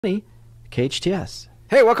KHTS.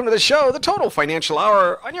 Hey, welcome to the show, the Total Financial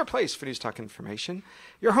Hour, on your place for news, talk, information.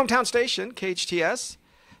 Your hometown station, KHTS.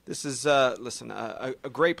 This is, a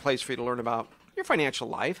great place for you to learn about your financial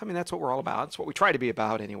life. I mean, that's what we're all about. It's what we try to be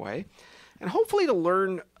about anyway. And hopefully to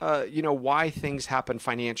learn, why things happen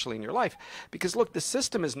financially in your life. Because, look, the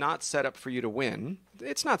system is not set up for you to win.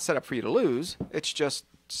 It's not set up for you to lose. It's just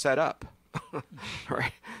set up.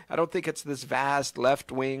 Right? I don't think it's this vast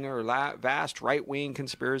left wing or vast right wing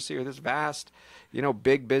conspiracy or this vast,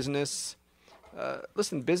 big business.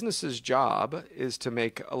 Listen, business's job is to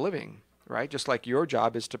make a living, right? Just like your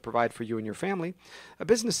job is to provide for you and your family. A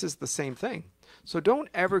business is the same thing. So don't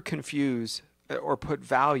ever confuse or put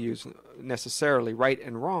values necessarily, right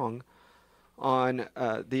and wrong, on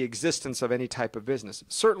the existence of any type of business.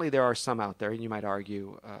 Certainly there are some out there, and you might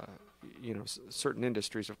argue, certain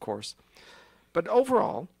industries, of course. But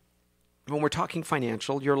overall, when we're talking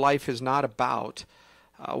financial, your life is not about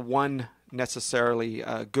one necessarily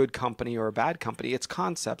good company or a bad company. It's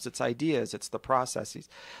concepts, it's ideas, it's the processes.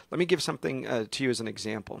 Let me give something to you as an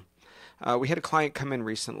example. We had a client come in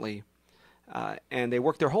recently, and they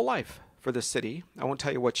worked their whole life for the city. I won't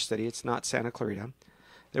tell you which city. It's not Santa Clarita.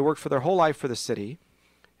 They worked for their whole life for the city,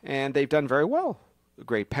 and they've done very well. A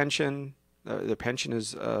great pension. Their pension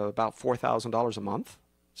is about $4,000 a month.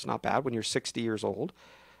 It's not bad when you're 60 years old.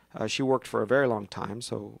 She worked for a very long time,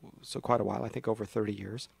 so quite a while, I think over 30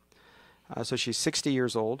 years. So she's 60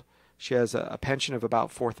 years old. She has a pension of about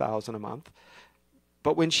 $4,000 a month.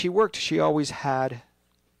 But when she worked, she always had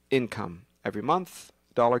income. Every month,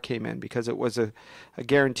 a dollar came in because it was a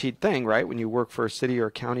guaranteed thing, right? When you work for a city or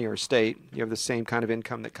a county or a state, you have the same kind of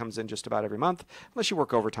income that comes in just about every month, unless you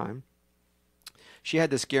work overtime. She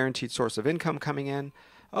had this guaranteed source of income coming in.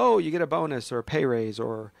 Oh, you get a bonus or a pay raise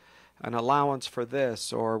or an allowance for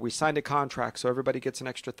this, or we signed a contract so everybody gets an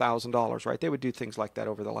extra $1,000, right? They would do things like that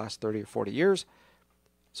over the last 30 or 40 years.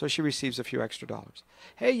 So she receives a few extra dollars.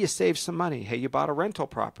 Hey, you saved some money. Hey, you bought a rental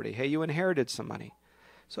property. Hey, you inherited some money.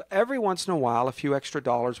 So every once in a while, a few extra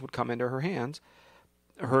dollars would come into her hands,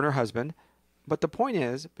 her and her husband. But the point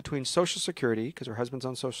is, between Social Security, because her husband's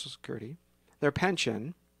on Social Security, their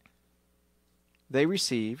pension, they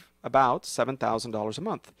receive about $7,000 a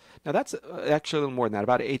month. Now that's actually a little more than that,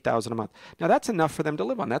 about $8,000 a month. Now that's enough for them to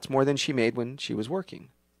live on. That's more than she made when she was working.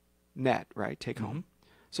 Net, right? Take home.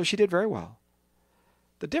 So she did very well.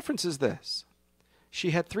 The difference is this.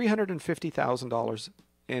 She had $350,000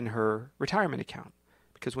 in her retirement account.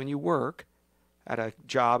 Because when you work at a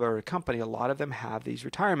job or a company, a lot of them have these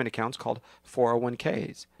retirement accounts called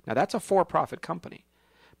 401ks. Now that's a for-profit company.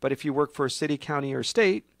 But if you work for a city, county, or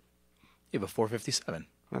state, you have a 457.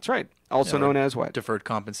 That's right. Also known as what? Deferred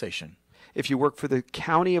compensation. If you work for the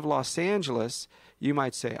county of Los Angeles, you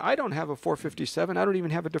might say, I don't have a 457. I don't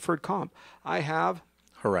even have a deferred comp. I have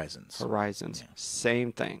Horizons. Yeah.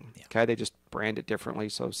 Same thing. Yeah. Okay, they just brand it differently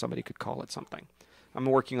so somebody could call it something. I'm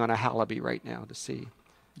working on a Halaby right now to see.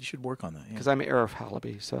 You should work on that. Because I'm Arif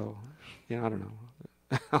Halaby, so, I don't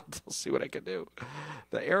know. I'll see what I can do.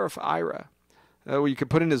 The Arif IRA. You can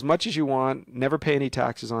put in as much as you want, never pay any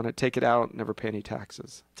taxes on it, take it out, never pay any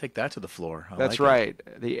taxes. Take that to the floor. That's right,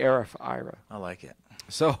 the Arif IRA. I like it.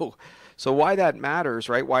 So why that matters,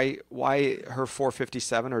 right? Why her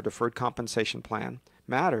 457 or deferred compensation plan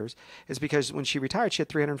matters is because when she retired, she had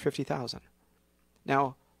 $350,000.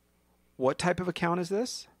 Now, what type of account is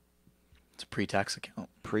this? It's a pre-tax account.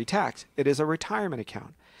 Pre-tax. It is a retirement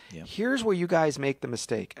account. Yep. Here's where you guys make the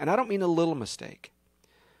mistake, and I don't mean a little mistake.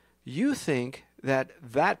 You think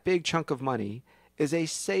that big chunk of money is a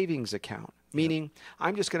savings account, meaning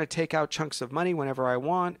I'm just going to take out chunks of money whenever I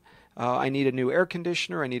want. I need a new air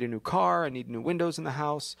conditioner. I need a new car. I need new windows in the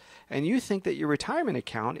house. And you think that your retirement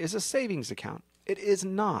account is a savings account. It is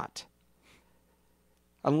not.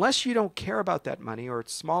 Unless you don't care about that money or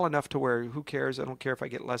it's small enough to where who cares? I don't care if I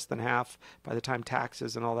get less than half by the time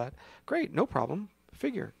taxes and all that. Great, no problem.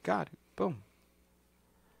 Figure, got it, boom.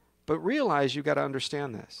 But realize you've got to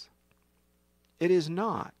understand this. It is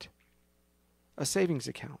not a savings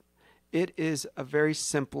account. It is a very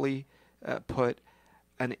simply put,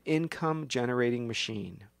 an income generating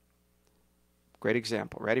machine. Great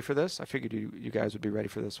example. Ready for this? I figured you guys would be ready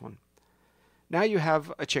for this one. Now you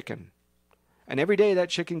have a chicken. And every day that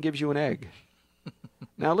chicken gives you an egg.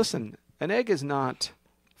 Now listen, an egg is not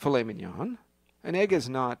filet mignon. An egg is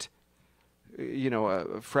not,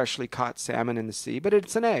 a freshly caught salmon in the sea, but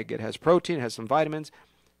it's an egg. It has protein, it has some vitamins.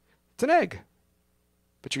 It's an egg.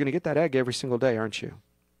 But you're going to get that egg every single day, aren't you?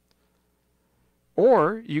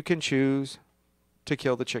 Or you can choose to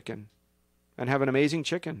kill the chicken and have an amazing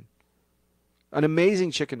chicken. An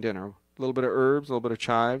amazing chicken dinner. A little bit of herbs, a little bit of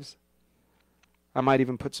chives. I might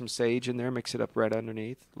even put some sage in there, mix it up right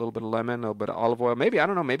underneath, a little bit of lemon, a little bit of olive oil. Maybe, I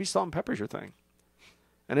don't know, maybe salt and pepper's your thing.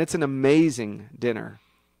 And it's an amazing dinner.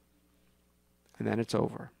 And then it's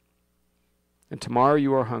over. And tomorrow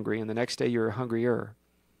you are hungry, and the next day you're hungrier.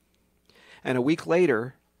 And a week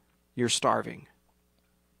later, you're starving.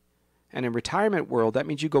 And in retirement world, that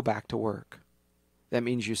means you go back to work. That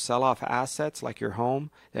means you sell off assets like your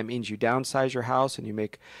home. That means you downsize your house and you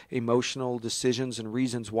make emotional decisions and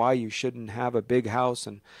reasons why you shouldn't have a big house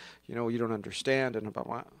and, you know, you don't understand and about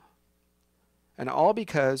what. And all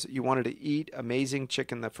because you wanted to eat amazing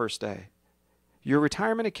chicken the first day. Your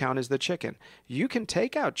retirement account is the chicken. You can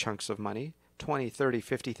take out chunks of money, $20,000,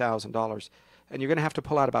 $30,000, $50,000, and you're going to have to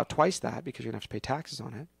pull out about twice that because you're going to have to pay taxes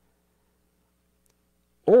on it.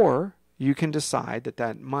 Or you can decide that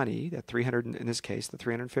that money, that 300, in this case, the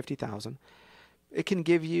 350,000, it can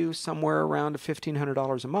give you somewhere around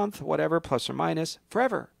 $1,500 a month, whatever, plus or minus,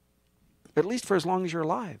 forever. At least for as long as you're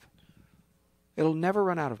alive. It'll never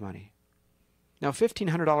run out of money. Now,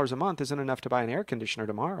 $1,500 a month isn't enough to buy an air conditioner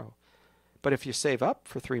tomorrow. But if you save up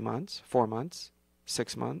for 3 months, 4 months,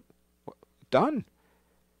 6 months, done.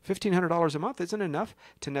 $1,500 a month isn't enough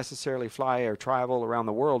to necessarily fly or travel around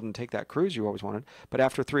the world and take that cruise you always wanted. But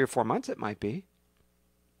after 3 or 4 months, it might be.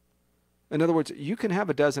 In other words, you can have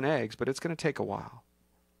a dozen eggs, but it's going to take a while.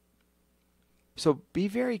 So be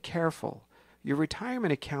very careful. Your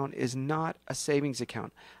retirement account is not a savings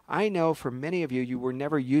account. I know for many of you, you were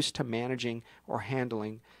never used to managing or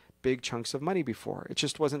handling big chunks of money before. It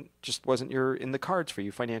just wasn't in the cards for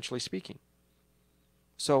you, financially speaking.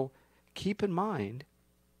 So keep in mind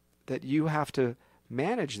that you have to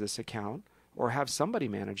manage this account or have somebody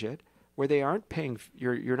manage it where they aren't paying,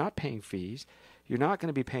 you're not paying fees, you're not going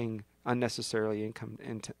to be paying unnecessarily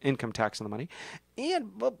income tax on the money,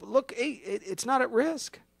 and look, it's not at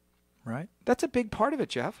risk. Right. That's a big part of it,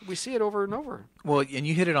 Jeff. We see it over and over. Well, and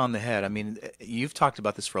you hit it on the head. I mean, you've talked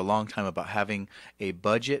about this for a long time about having a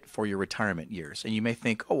budget for your retirement years. And you may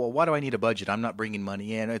think, oh, well, why do I need a budget? I'm not bringing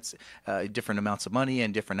money in. It's different amounts of money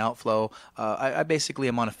and different outflow. I basically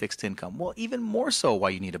am on a fixed income. Well, even more so why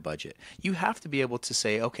you need a budget. You have to be able to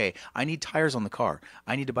say, okay, I need tires on the car.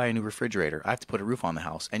 I need to buy a new refrigerator. I have to put a roof on the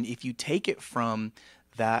house. And if you take it from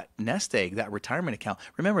that nest egg, that retirement account,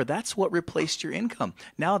 remember, that's what replaced your income.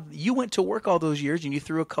 Now, you went to work all those years and you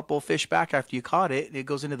threw a couple of fish back after you caught it, and it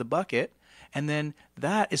goes into the bucket, and then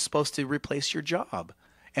that is supposed to replace your job.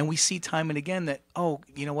 And we see time and again that, oh,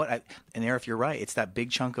 you know what, and Arif, you're right, it's that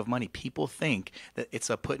big chunk of money. People think that it's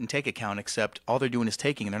a put and take account, except all they're doing is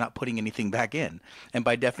taking and they're not putting anything back in. And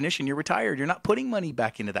by definition, you're retired. You're not putting money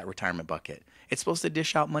back into that retirement bucket. It's supposed to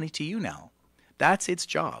dish out money to you now. That's its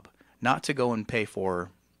job. Not to go and pay for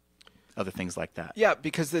other things like that. Yeah,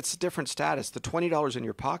 because it's a different status. The $20 in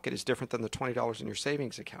your pocket is different than the $20 in your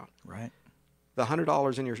savings account. Right. The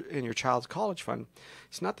 $100 in your child's college fund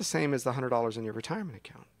is not the same as the $100 in your retirement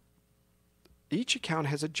account. Each account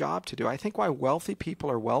has a job to do. I think why wealthy people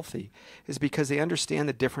are wealthy is because they understand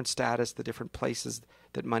the different status, the different places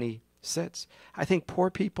that money sits. I think poor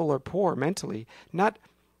people are poor mentally, not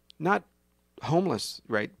homeless,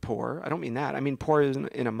 right? Poor. I don't mean that. I mean poor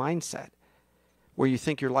in a mindset where you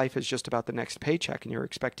think your life is just about the next paycheck and you're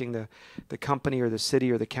expecting the company or the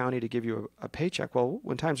city or the county to give you a paycheck. Well,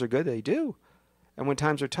 when times are good, they do. And when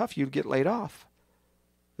times are tough, you get laid off.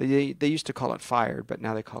 They used to call it fired, but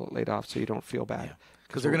now they call it laid off so you don't feel bad. Yeah.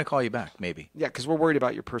 Because they're going to call you back, maybe. Yeah, because we're worried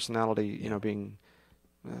about your personality, being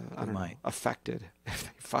affected if they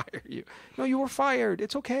fire you. No, you were fired.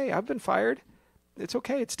 It's okay. I've been fired. It's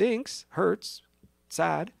okay. It stinks, hurts,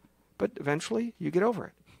 sad, but eventually you get over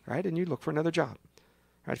it, right? And you look for another job,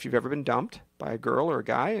 right? If you've ever been dumped by a girl or a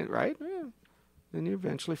guy, right, then you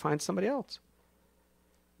eventually find somebody else.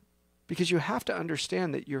 Because you have to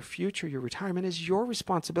understand that your future, your retirement is your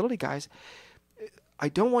responsibility, guys. I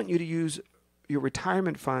don't want you to use your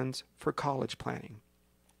retirement funds for college planning.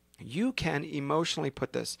 You can emotionally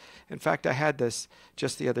put this. In fact, I had this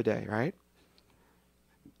just the other day, right?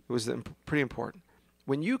 It was pretty important.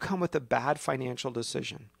 When you come with a bad financial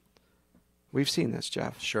decision, we've seen this,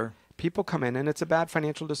 Jeff. Sure. People come in and it's a bad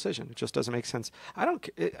financial decision. It just doesn't make sense.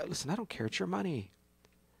 Listen, I don't care. It's your money.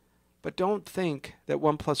 But don't think that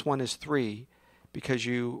 1 + 1 is 3 because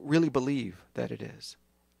you really believe that it is.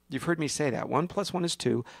 You've heard me say that. 1 + 1 is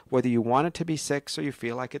 2. Whether you want it to be 6 or you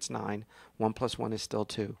feel like it's 9, 1 + 1 is still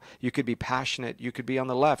 2. You could be passionate. You could be on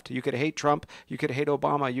the left. You could hate Trump. You could hate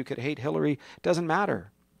Obama. You could hate Hillary. Doesn't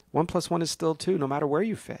matter. 1 + 1 is still 2, no matter where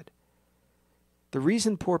you fit. The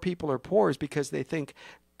reason poor people are poor is because they think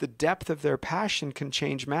the depth of their passion can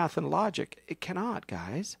change math and logic. It cannot,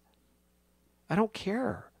 guys. I don't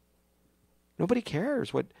care. Nobody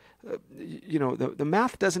cares what The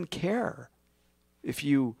math doesn't care if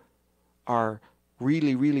you are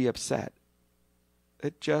really, really upset.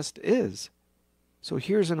 It just is. So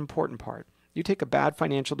here's an important part. You take a bad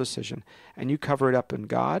financial decision and you cover it up in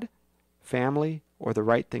God, family, or the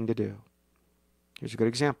right thing to do. Here's a good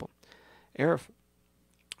example. Arif,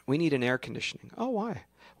 we need an air conditioning. Oh, why?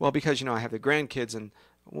 Well, because, I have the grandkids and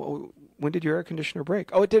when did your air conditioner break?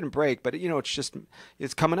 Oh, it didn't break, but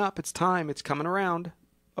it's coming up. It's time. It's coming around.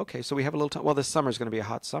 Okay, so we have a little time. Well, this summer is going to be a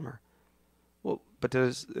hot summer. Well, but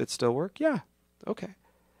does it still work? Yeah. Okay.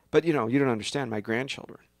 But, you don't understand my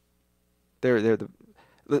grandchildren.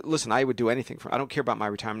 Listen, I would do anything I don't care about my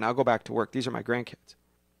retirement. I'll go back to work. These are my grandkids.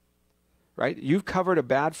 Right? You've covered a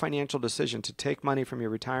bad financial decision to take money from your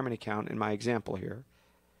retirement account, in my example here,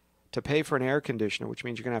 to pay for an air conditioner, which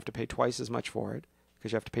means you're going to have to pay twice as much for it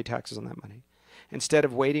because you have to pay taxes on that money, instead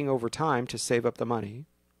of waiting over time to save up the money.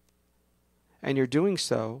 And you're doing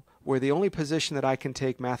so where the only position that I can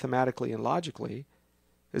take mathematically and logically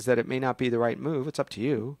is that it may not be the right move. It's up to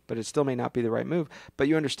you, but it still may not be the right move. But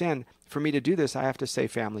you understand, for me to do this, I have to say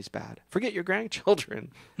family's bad. Forget your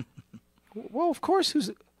grandchildren. Well, of course,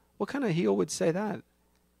 what kind of heel would say that?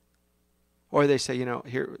 Or they say,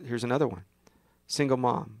 here's another one. Single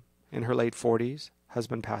mom in her late 40s,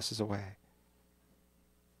 husband passes away.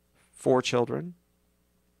 4 children,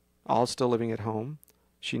 all still living at home.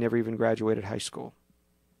 She never even graduated high school.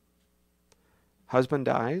 Husband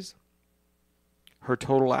dies. Her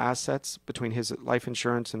total assets between his life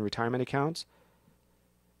insurance and retirement accounts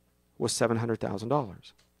was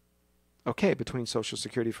 $700,000. Okay, between Social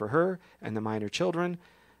Security for her and the minor children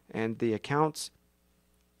and the accounts,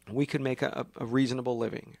 we could make a reasonable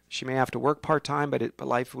living. She may have to work part-time, but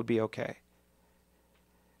life would be okay.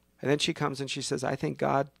 And then she comes and she says, I think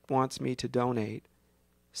God wants me to donate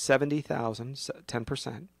 $70,000,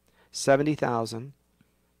 10%, $70,000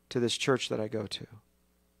 to this church that I go to.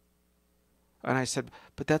 And I said,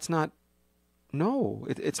 but that's not, no,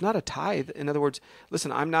 it's not a tithe. In other words,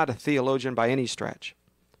 listen, I'm not a theologian by any stretch,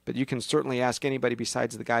 but you can certainly ask anybody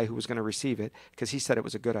besides the guy who was going to receive it, because he said it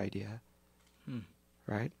was a good idea,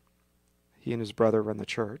 right? He and his brother run the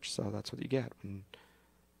church, so that's what you get. And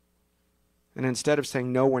instead of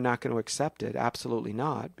saying, no, we're not going to accept it, absolutely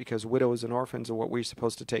not, because widows and orphans are what we're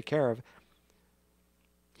supposed to take care of,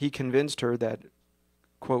 he convinced her that,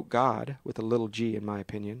 quote, God, with a little g in my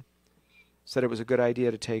opinion, said it was a good idea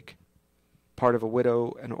to take part of a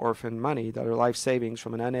widow and orphan money, that are life savings,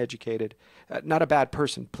 from an uneducated, not a bad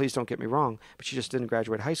person, please don't get me wrong, but she just didn't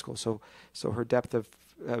graduate high school, so her depth of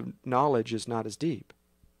knowledge is not as deep.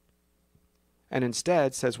 And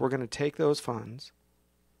instead says, we're going to take those funds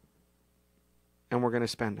and we're going to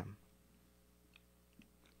spend them.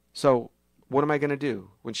 So what am I going to do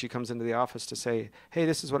when she comes into the office to say, hey,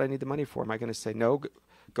 this is what I need the money for? Am I going to say, no,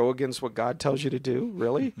 go against what God tells you to do?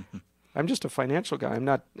 Really? I'm just a financial guy. I'm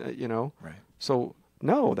not, Right. So,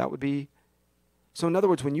 no, that would be. So, in other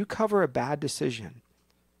words, when you cover a bad decision,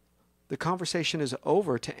 the conversation is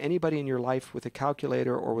over to anybody in your life with a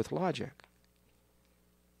calculator or with logic.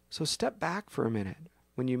 So, step back for a minute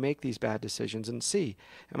when you make these bad decisions and see,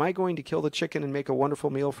 am I going to kill the chicken and make a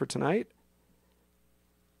wonderful meal for tonight?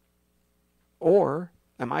 Or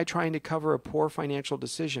am I trying to cover a poor financial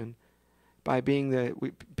decision by being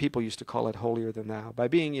people used to call it holier than thou, by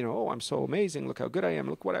being, oh, I'm so amazing, look how good I am,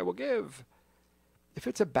 look what I will give. If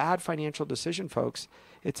it's a bad financial decision, folks,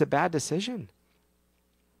 it's a bad decision.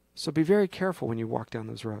 So be very careful when you walk down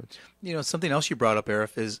those roads. Something else you brought up,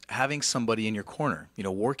 Arif, is having somebody in your corner,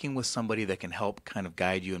 working with somebody that can help kind of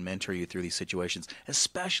guide you and mentor you through these situations,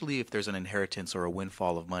 especially if there's an inheritance or a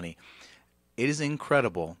windfall of money. It is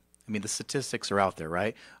incredible. I mean, the statistics are out there,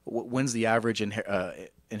 right? When's the average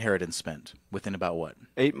inheritance spent? Within about what?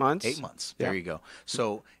 8 months. 8 months. There you go.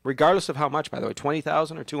 So, regardless of how much, by the way,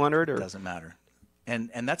 20,000 or 200, or doesn't matter. And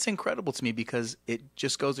that's incredible to me, because it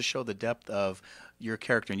just goes to show the depth of your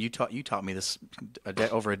character. And you taught me this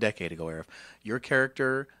over a decade ago, Arif. Your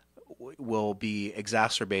character will be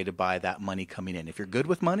exacerbated by that money coming in. If you're good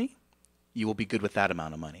with money, you will be good with that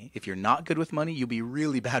amount of money. If you're not good with money, you'll be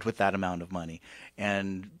really bad with that amount of money.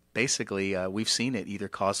 And basically, we've seen it either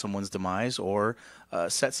cause someone's demise or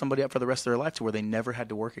set somebody up for the rest of their life to where they never had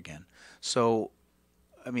to work again. So,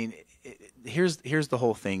 I mean, here's the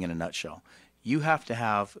whole thing in a nutshell. You have to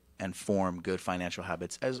have and form good financial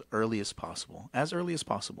habits as early as possible.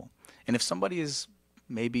 And if somebody is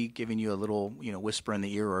maybe giving you a little, whisper in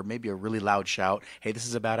the ear, or maybe a really loud shout, hey, this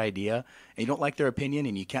is a bad idea, and you don't like their opinion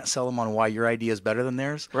and you can't sell them on why your idea is better than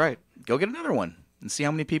theirs, right? Go get another one and see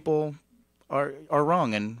how many people are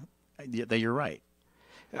wrong and that you're right.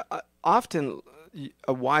 Often,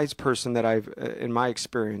 a wise person that I've, in my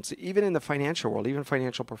experience, even in the financial world, even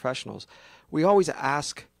financial professionals, we always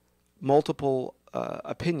ask multiple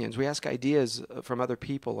opinions. We ask ideas from other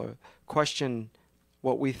people or question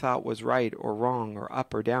what we thought was right or wrong or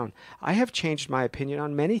up or down. I have changed my opinion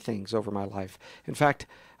on many things over my life. In fact,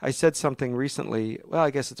 I said something recently, well, I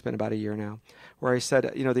guess it's been about a year now, where I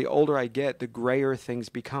said, the older I get, the grayer things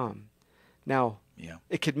become. Now,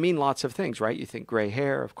 it could mean lots of things, right? You think gray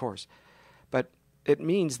hair, of course. But it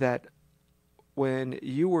means that when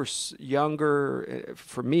you were younger,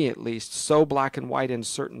 for me at least, so black and white in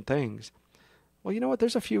certain things, well, you know what?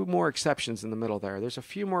 There's a few more exceptions in the middle there. There's a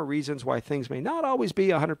few more reasons why things may not always be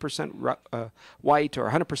 100% white or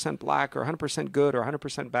 100% black or 100% good or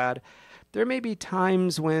 100% bad. There may be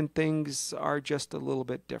times when things are just a little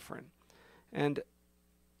bit different. And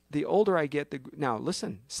the older I get, now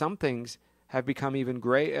listen, some things have become even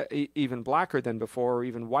gray, even blacker than before, or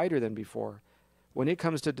even whiter than before. When it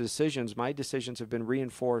comes to decisions, my decisions have been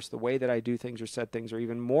reinforced. The way that I do things or said things are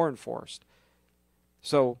even more enforced.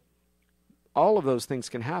 So all of those things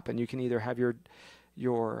can happen. You can either have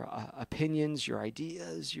your opinions, your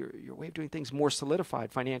ideas, your way of doing things more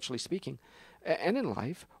solidified, financially speaking, and in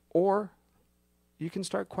life, or you can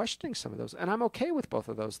start questioning some of those. And I'm okay with both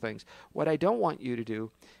of those things. What I don't want you to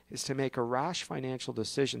do is to make a rash financial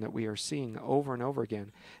decision that we are seeing over and over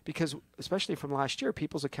again. Because especially from last year,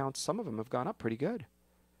 people's accounts, some of them have gone up pretty good.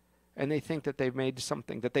 And they think that they've made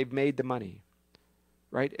something, that they've made the money,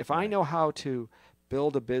 right? If I know how to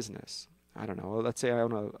build a business, I don't know, let's say I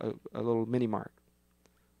own a little mini mart.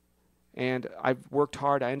 And I've worked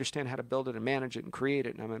hard, I understand how to build it and manage it and create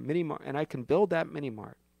it, and I'm a mini mart, and I can build that mini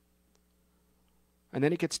mart. And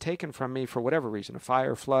then it gets taken from me for whatever reason, a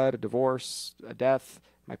fire, flood, a divorce, a death,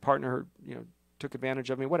 my partner, took advantage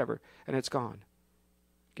of me, whatever, and it's gone.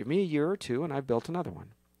 Give me a year or two and I've built another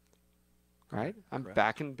one. Right? I'm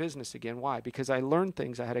back in business again. Why? Because I learned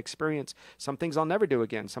things, I had experience. Some things I'll never do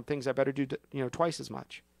again. Some things I better do, twice as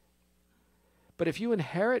much. But if you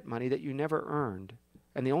inherit money that you never earned,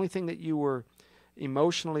 and the only thing that you were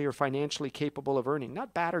emotionally or financially capable of earning,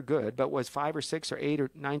 not bad or good, but was $5,000 or $6,000 or $8,000 or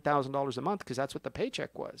 $9,000 a month, because that's what the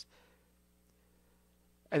paycheck was.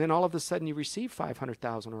 And then all of a sudden you receive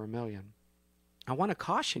 $500,000 or $1 million. I want to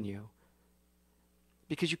caution you,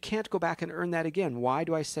 because you can't go back and earn that again. Why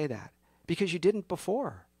do I say that? Because you didn't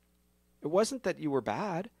before. It wasn't that you were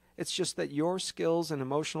bad. It's just that your skills and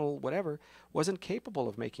emotional whatever wasn't capable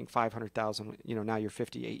of making $500,000. Now you're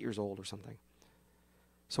 58 years old or something.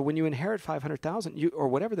 So when you inherit $500,000, or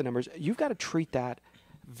whatever the number is, you've got to treat that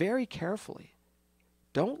very carefully.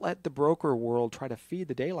 Don't let the broker world try to feed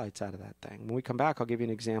the daylights out of that thing. When we come back, I'll give you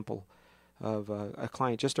an example of a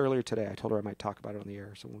client just earlier today. I told her I might talk about it on the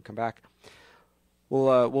air. So when we come back,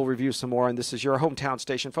 we'll review some more. And this is your hometown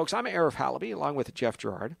station, folks. I'm Arif Halaby, along with Jeff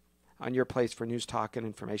Girard, on your place for news, talk, and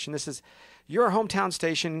information. This is your hometown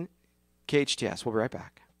station, KHTS. We'll be right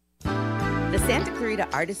back. The Santa Clarita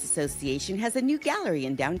Artists Association has a new gallery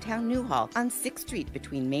in downtown Newhall on 6th Street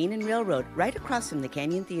between Main and Railroad, right across from the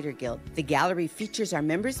Canyon Theater Guild. The gallery features our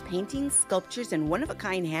members' paintings, sculptures, and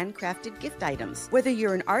one-of-a-kind handcrafted gift items. Whether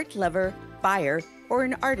you're an art lover, buyer, or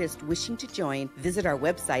an artist wishing to join, visit our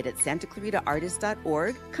website at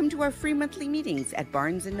santaclaritaartist.org, come to our free monthly meetings at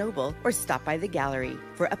Barnes & Noble, or stop by the gallery.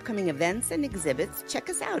 For upcoming events and exhibits, check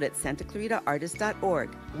us out at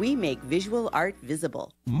santaclaritaartist.org. We make visual art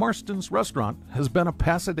visible. Marston's Restaurant has been a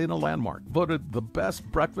Pasadena landmark, voted the best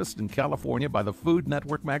breakfast in California by the Food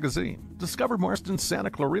Network magazine. Discover Marston's Santa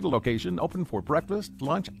Clarita location, open for breakfast,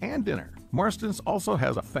 lunch, and dinner. Marston's also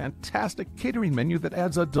has a fantastic catering menu that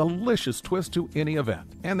adds a delicious twist to any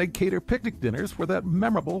event. And they cater picnic dinners for that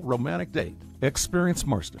memorable romantic date. Experience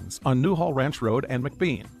Marston's on Newhall Ranch Road and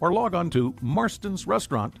McBean, or log on to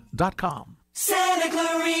marstonsrestaurant.com. Santa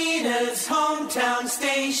Clarita's hometown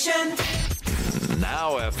station.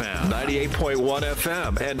 Now FM 98.1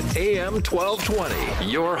 FM and AM 1220.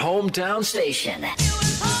 Your hometown station.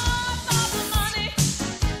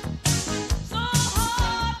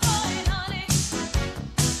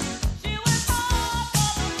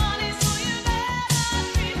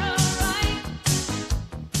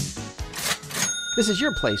 This is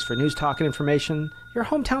your place for news, talk, and information, your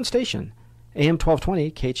hometown station, AM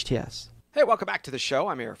 1220 KHTS. Hey, welcome back to the show.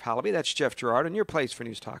 I'm Arif Halaby. That's Jeff Girard, and your place for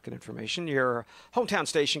news, talk, and information, your hometown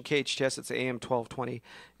station, KHTS. It's AM 1220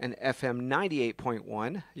 and FM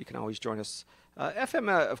 98.1. You can always join us. FM,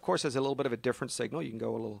 of course, has a little bit of a different signal. You can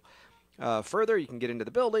go a little further. You can get into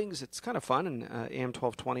the buildings. It's kind of fun, and AM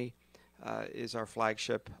 1220 is our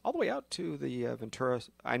flagship all the way out to the Ventura.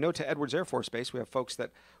 I know to Edwards Air Force Base. We have folks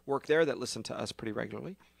that work there that listen to us pretty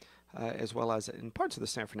regularly. as well as in parts of the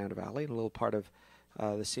San Fernando Valley and a little part of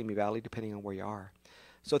the Simi Valley, depending on where you are.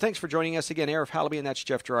 So thanks for joining us again, Arif, Halaby, and that's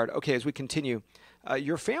Jeff Girard. Okay, as we continue,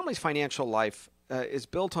 your family's financial life is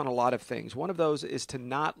built on a lot of things. One of those is to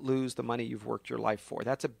not lose the money you've worked your life for.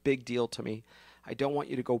 That's a big deal to me. I don't want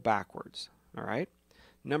you to go backwards, all right?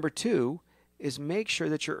 Number two is make sure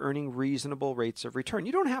that you're earning reasonable rates of return.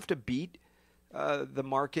 You don't have to beat the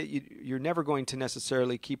market. You're never going to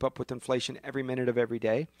necessarily keep up with inflation every minute of every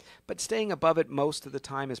day, but staying above it most of the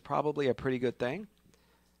time is probably a pretty good thing,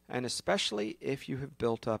 and especially if you have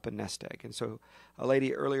built up a nest egg. And so a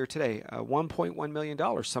lady earlier today, $1.1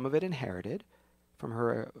 million, some of it inherited from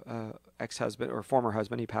her ex-husband or former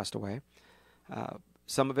husband. He passed away.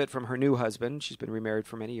 Some of it from her new husband. She's been remarried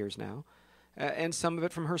for many years now. And some of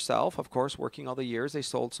it from herself, of course, working all the years. They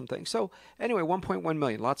sold some things. So anyway, $1.1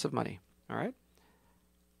 million, lots of money. All right.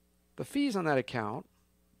 The fees on that account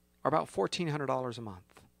are about $1,400 a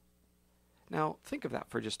month. Now, think of that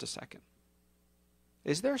for just a second.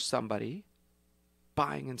 Is there somebody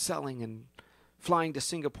buying and selling and flying to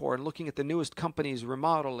Singapore and looking at the newest companies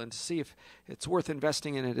remodel and see if it's worth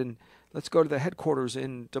investing in it, and let's go to the headquarters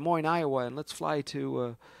in Des Moines, Iowa, and let's fly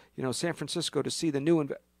to San Francisco to see the new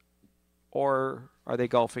or are they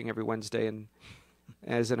golfing every Wednesday? And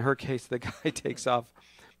as in her case, the guy takes off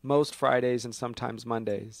most Fridays and sometimes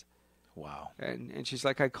Mondays. Wow. And she's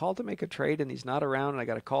like, I called to make a trade and he's not around, and I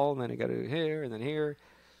got to call, and then I got to here and then here.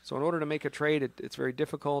 So in order to make a trade, it's very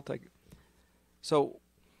difficult. So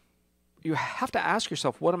you have to ask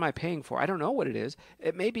yourself, what am I paying for? I don't know what it is.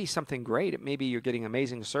 It may be something great. It may be you're getting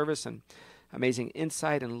amazing service and amazing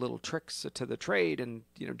insight and little tricks to the trade, and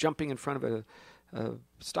jumping in front of a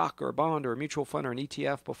stock or a bond or a mutual fund or an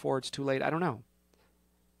ETF before it's too late. I don't know.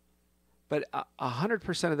 But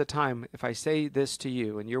 100% of the time, if I say this to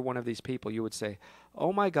you and you're one of these people, you would say,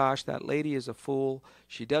 oh my gosh, that lady is a fool.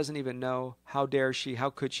 She doesn't even know. How dare she? How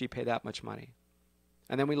could she pay that much money?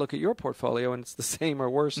 And then we look at your portfolio and it's the same or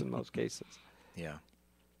worse in most cases. Yeah.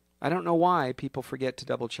 I don't know why people forget to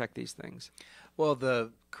double check these things. Well,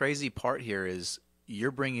 the crazy part here is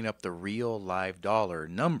you're bringing up the real live dollar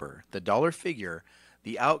number, the dollar figure,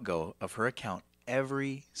 the outgo of her account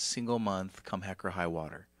every single month, come heck or high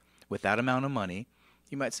water. With that amount of money,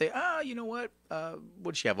 you might say, you know what?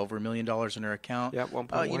 Would she have over $1 million in her account? Yeah,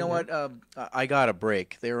 1.1. You know what? I got a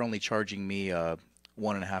break. They're only charging me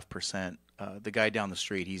 1.5%. The guy down the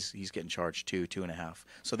street, he's getting charged 2.5.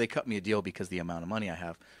 So they cut me a deal because of the amount of money I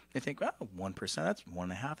have. They think, 1%, that's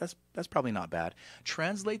 1.5. That's probably not bad.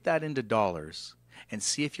 Translate that into dollars and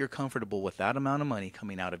see if you're comfortable with that amount of money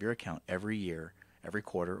coming out of your account every year, every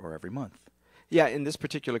quarter, or every month. Yeah, in this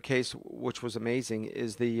particular case, which was amazing,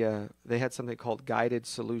 is they had something called guided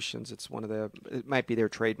solutions. It's it might be their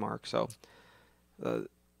trademark. So, the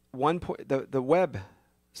web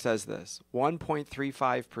says this: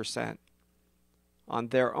 1.35% on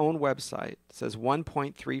their own website says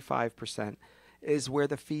 1.35% is where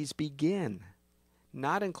the fees begin,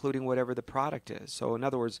 not including whatever the product is. So, in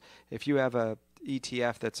other words, if you have a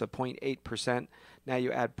ETF that's a 0.8%, now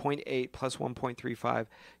you add 0.8 plus 1.35,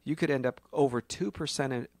 you could end up over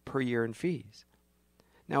 2% per year in fees.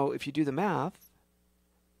 Now, if you do the math,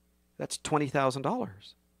 that's $20,000.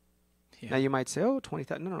 Yeah. Now you might say,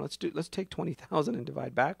 $20,000. No, let's take $20,000 and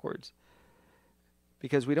divide backwards,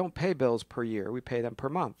 because we don't pay bills per year; we pay them per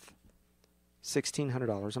month.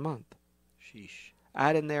 $1,600 a month. Sheesh.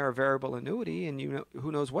 Add in there a variable annuity, and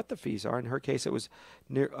who knows what the fees are. In her case, it was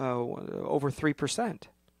near over 3%.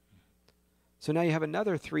 So now you have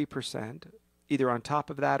another 3%, either on top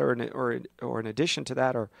of that, or in addition to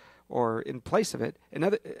that, or in place of it.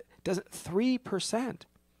 3%.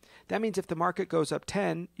 That means if the market goes up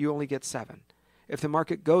 10, you only get 7. If the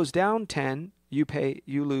market goes down 10, you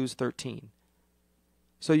lose 13.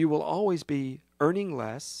 So you will always be earning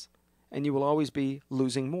less, and you will always be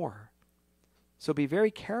losing more. So be very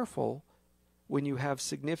careful when you have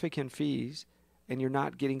significant fees and you're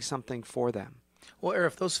not getting something for them. Well, Arif,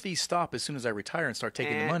 if those fees stop as soon as I retire and start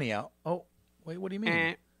taking the money out, wait, what do you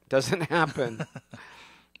mean? Doesn't happen.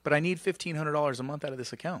 But I need $1,500 a month out of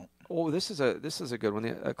this account. Oh, this is a good one.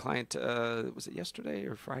 A client, was it yesterday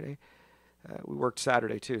or Friday? We worked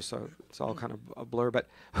Saturday too, so it's all kind of a blur. But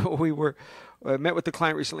we met with the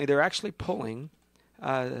client recently. They're actually pulling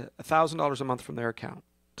 $1,000 a month from their account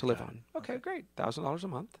to live on. Okay, great. $1,000 a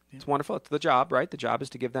month. Yeah. It's wonderful. It's the job, right? The job is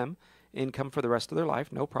to give them income for the rest of their life,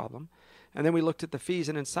 no problem. And then we looked at the fees,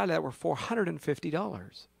 and inside of that were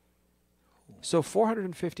 $450. So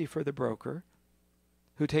 $450 for the broker,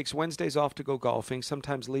 who takes Wednesdays off to go golfing,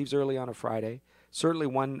 sometimes leaves early on a Friday, certainly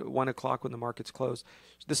 1 o'clock when the market's closed.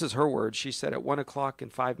 This is her word. She said at 1 o'clock in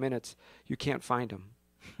 5 minutes, you can't find them.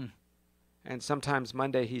 And sometimes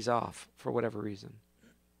Monday he's off for whatever reason.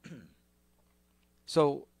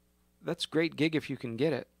 So that's a great gig if you can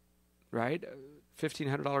get it, right?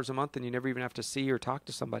 $1,500 a month, and you never even have to see or talk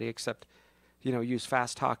to somebody except, use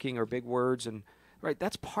fast talking or big words. And right,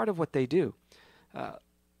 that's part of what they do.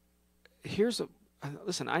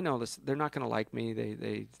 Listen, I know this. They're not going to like me.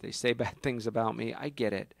 They say bad things about me. I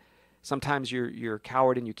get it. Sometimes you're a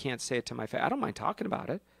coward and you can't say it to my face. I don't mind talking about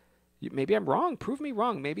it. Maybe I'm wrong. Prove me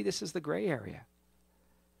wrong. Maybe this is the gray area.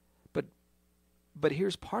 But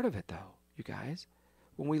here's part of it, though, you guys.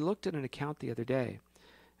 When we looked at an account the other day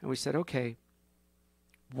and we said, okay,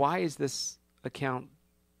 why is this account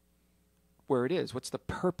where it is? What's the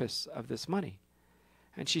purpose of this money?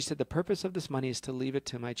 And she said, the purpose of this money is to leave it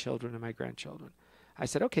to my children and my grandchildren. I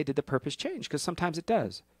said, okay, did the purpose change? Because sometimes it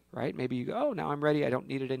does, right? Maybe you go, oh, now I'm ready. I don't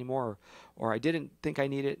need it anymore. Or I didn't think I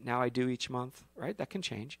need it. Now I do each month, right? That can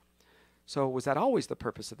change. So was that always the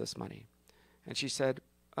purpose of this money? And she said,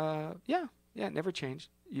 yeah, it never changed.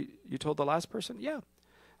 You told the last person? Yeah.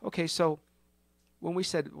 Okay, so when we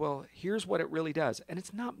said, well, here's what it really does, and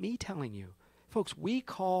it's not me telling you. Folks, we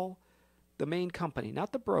call the main company,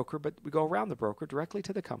 not the broker, but we go around the broker directly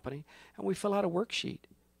to the company, and we fill out a worksheet.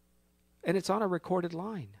 And it's on a recorded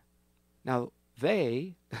line. Now,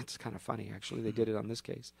 that's kind of funny, actually. They did it on this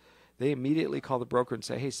case. They immediately call the broker and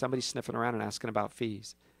say, hey, somebody's sniffing around and asking about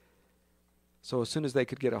fees. So as soon as they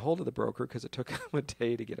could get a hold of the broker, because it took them a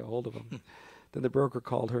day to get a hold of them, then the broker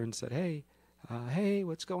called her and said, hey,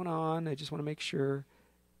 what's going on? I just want to make sure.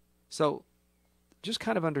 So just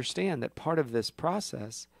kind of understand that part of this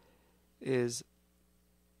process is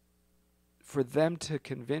for them to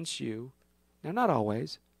convince you. Now, not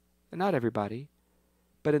always, and not everybody,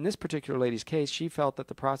 but in this particular lady's case, she felt that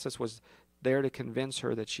the process was there to convince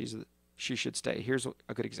her that she should stay. Here's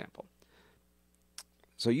a good example.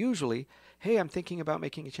 So usually, hey, I'm thinking about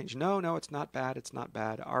making a change. No, it's not bad. It's not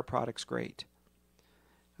bad. Our product's great.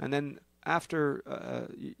 And then after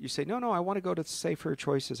you say, no, I want to go to safer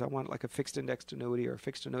choices. I want like a fixed indexed annuity or a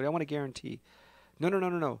fixed annuity. I want a guarantee.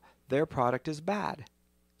 No. Their product is bad.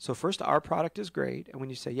 So first, our product is great. And when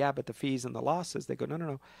you say, yeah, but the fees and the losses, they go,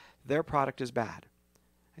 no. Their product is bad.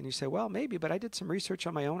 And you say, well, maybe, but I did some research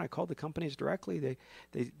on my own. I called the companies directly.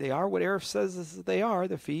 They are what Arif says they are.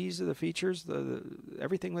 The fees, the features, the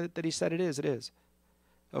everything that he said it is.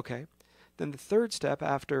 Okay. Then the third step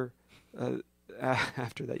after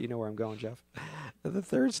that, you know where I'm going, Jeff. The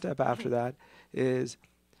third step after that is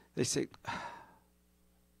they say,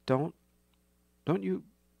 don't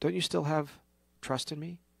you still have trust in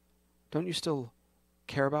me? Don't you still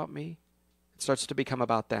care about me? It starts to become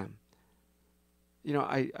about them.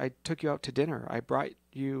 I took you out to dinner. I brought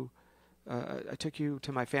you, I took you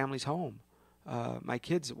to my family's home. My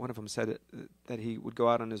kids, one of them said that he would go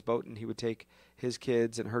out on his boat and he would take his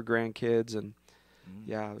kids and her grandkids. And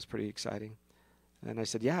yeah, it was pretty exciting. And I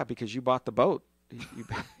said, yeah, because you bought the boat.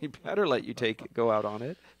 He better let you go out on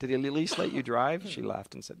it. Did he at least let you drive? She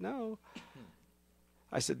laughed and said, no.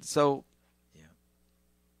 I said, so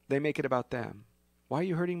they make it about them. Why are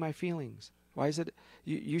you hurting my feelings? Why is it,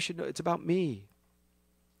 you should know, it's about me.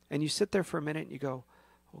 And you sit there for a minute and you go,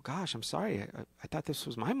 oh gosh, I'm sorry. I thought this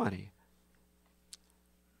was my money.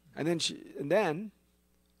 And then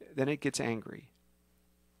it gets angry.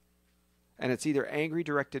 And it's either angry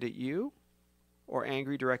directed at you or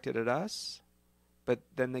angry directed at us, but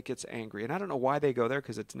then it gets angry. And I don't know why they go there,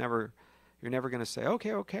 because you're never going to say,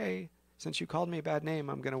 okay, since you called me a bad name,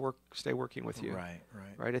 I'm going to stay working with you. Right.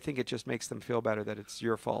 I think it just makes them feel better that it's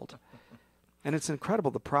your fault. And it's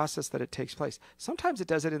incredible, the process that it takes place. Sometimes it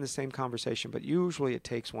does it in the same conversation, but usually it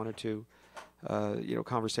takes one or two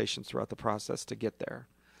conversations throughout the process to get there.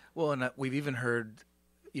 Well, and we've even heard,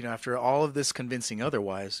 after all of this convincing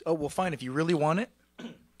otherwise, oh, well, fine, if you really want it,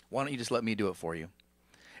 why don't you just let me do it for you?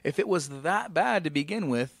 If it was that bad to begin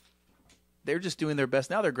with, they're just doing their best.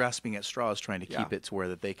 Now they're grasping at straws trying to keep it to where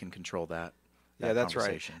that they can control that Yeah, that's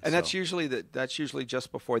right. And that's usually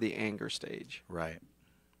just before the anger stage. Right.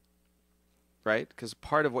 Right? Because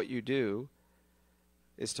part of what you do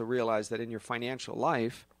is to realize that in your financial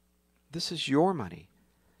life, this is your money.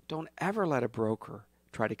 Don't ever let a broker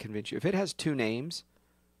try to convince you. If it has two names,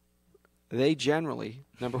 they generally,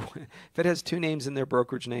 number one, if it has two names in their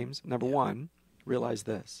brokerage names, number one, realize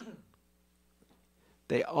this.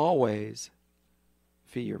 They always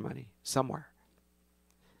fee your money somewhere.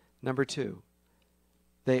 Number two,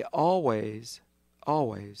 they always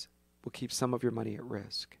will keep some of your money at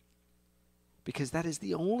risk, because that is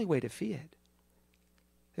the only way to fee it.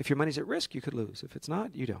 If your money's at risk, you could lose. If it's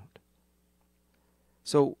not, you don't.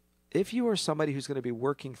 So if you are somebody who's going to be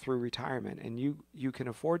working through retirement and you can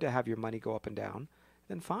afford to have your money go up and down,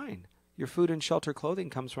 then fine. Your food and shelter clothing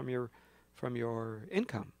comes from your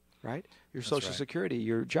income, right? Your Social right. Security,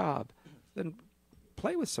 your job. Then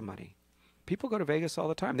play with some money. People go to Vegas all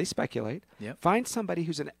the time. They speculate. Yep. Find somebody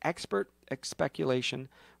who's an expert at speculation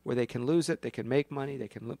where they can lose it, they can make money, they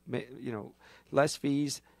can, less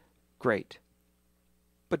fees. Great.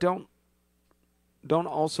 But don't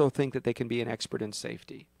also think that they can be an expert in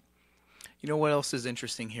safety. You know what else is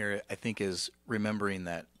interesting here, I think, is remembering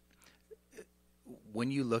that when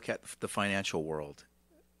you look at the financial world,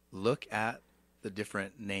 look at the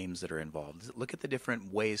different names that are involved. Look at the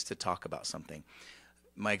different ways to talk about something.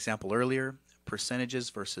 My example earlier, percentages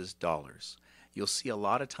versus dollars. You'll see a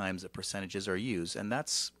lot of times that percentages are used, and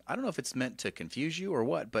that's, I don't know if it's meant to confuse you or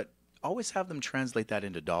what, but always have them translate that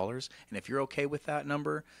into dollars. And if you're okay with that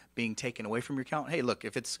number being taken away from your account, hey, look,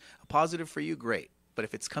 if it's a positive for you, great. But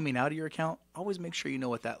if it's coming out of your account, always make sure you know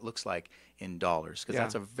what that looks like in dollars, because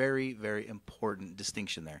that's a very, very important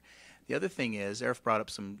distinction there. The other thing is, Arif brought up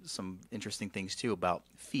some interesting things too about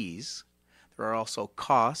fees. There are also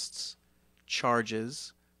costs,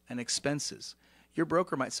 charges, and expenses. Your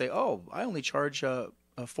broker might say, oh, I only charge a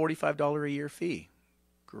 $45 a year fee.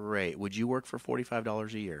 Great. Would you work for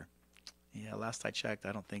 $45 a year? Yeah, last I checked,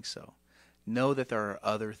 I don't think so. Know that there are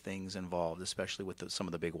other things involved, especially with some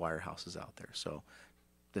of the big wirehouses out there. So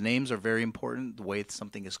the names are very important. The way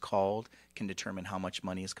something is called can determine how much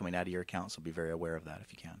money is coming out of your account, so be very aware of that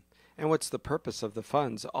if you can. And what's the purpose of the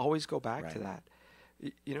funds? Always go back to that.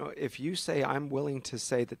 If you say, I'm willing to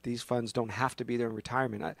say that these funds don't have to be there in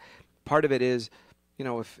retirement, part of it is,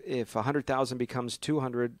 if 100,000 becomes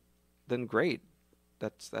 200, then great.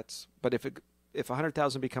 But if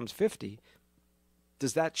 100,000 becomes 50,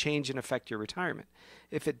 does that change and affect your retirement?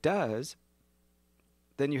 If it does,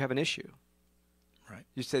 then you have an issue. Right.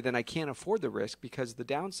 You say, then I can't afford the risk because the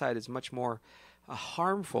downside is much more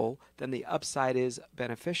harmful than the upside is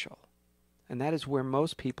beneficial. And that is where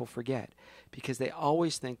most people forget, because they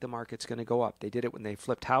always think the market's going to go up. They did it when they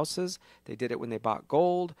flipped houses. They did it when they bought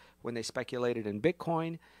gold, when they speculated in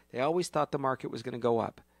Bitcoin. They always thought the market was going to go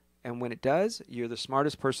up. And when it does, you're the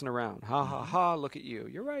smartest person around. Ha, ha, ha, look at you.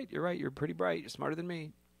 You're right. You're pretty bright. You're smarter than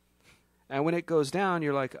me. And when it goes down,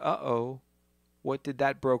 you're like, uh-oh, what did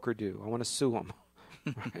that broker do? I want to sue him.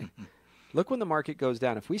 Right? Look when the market goes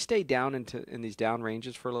down. If we stay down in these down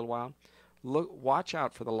ranges for a little while, watch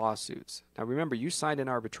out for the lawsuits. Now remember, you signed an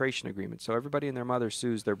arbitration agreement, so everybody and their mother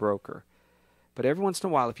sues their broker. But every once in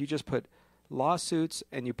a while, if you just put lawsuits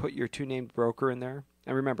and you put your two named broker in there,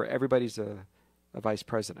 and remember, everybody's a vice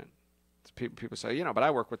president. People say, but I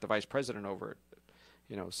work with the vice president over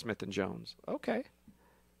at, Smith and Jones. Okay.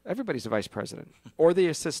 Everybody's a vice president or the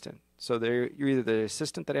assistant. So you're either the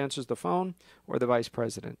assistant that answers the phone or the vice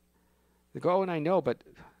president. They go, oh, and I know, but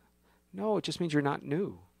no, it just means you're not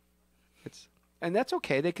new. And that's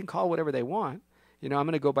okay. They can call whatever they want. I'm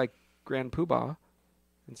going to go by Grand Poobah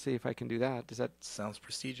and see if I can do that. Does that sounds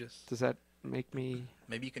prestigious? Does that make me?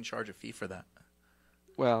 Maybe you can charge a fee for that.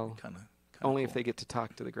 Well, kind of only cool. if they get to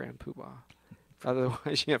talk to the Grand Poobah.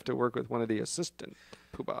 Otherwise, you have to work with one of the assistant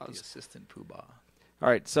Poobahs. The assistant Poobah. All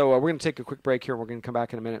right, so we're going to take a quick break here. We're going to come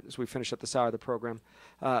back in a minute as we finish up this hour of the program.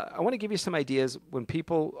 I want to give you some ideas when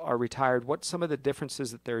people are retired, what some of the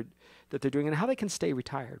differences that they're doing and how they can stay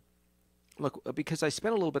retired. Look, because I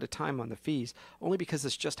spent a little bit of time on the fees, only because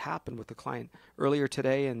this just happened with the client earlier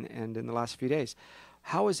today and in the last few days.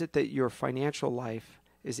 How is it that your financial life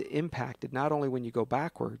is impacted not only when you go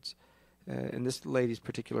backwards, in this lady's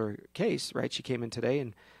particular case, right? She came in today,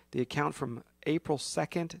 and the account from April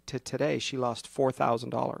 2nd to today, she lost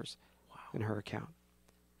 $4,000 in her account.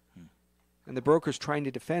 And the broker's trying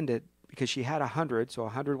to defend it because she had 100, so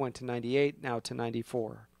 100 went to 98, now to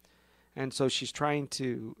 94. And so she's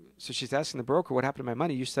asking the broker, what happened to my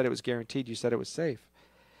money? You said it was guaranteed. You said it was safe.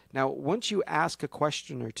 Now, once you ask a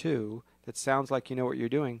question or two that sounds like you know what you're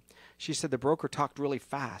doing, she said the broker talked really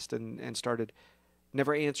fast and started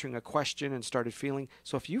never answering a question and started feeling.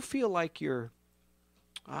 So if you feel like you're,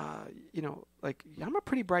 like I'm a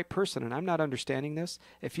pretty bright person and I'm not understanding this,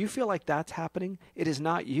 if you feel like that's happening, it is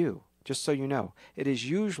not you, just so you know. It is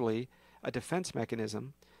usually a defense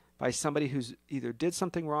mechanism by somebody who's either did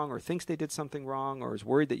something wrong or thinks they did something wrong or is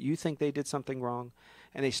worried that you think they did something wrong,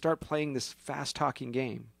 and they start playing this fast-talking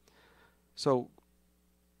game. So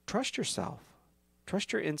trust yourself.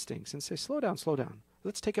 Trust your instincts and say, slow down, slow down.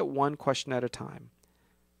 Let's take it one question at a time.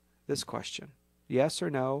 This question, yes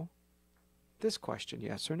or no? This question,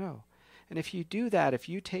 yes or no? And if you do that, if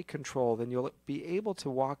you take control, then you'll be able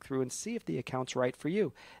to walk through and see if the account's right for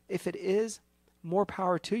you. If it is, more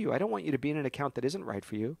power to you. I don't want you to be in an account that isn't right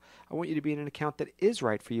for you. I want you to be in an account that is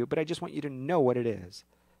right for you, but I just want you to know what it is.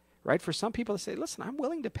 Right? For some people to say, listen, I'm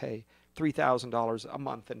willing to pay $3,000 a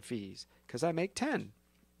month in fees because I make 10.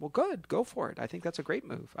 Well, good. Go for it. I think that's a great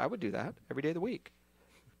move. I would do that every day of the week.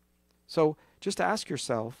 So just ask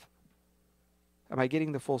yourself, am I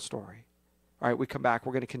getting the full story? All right, we come back.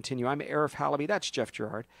 We're going to continue. I'm Arif Halaby. That's Jeff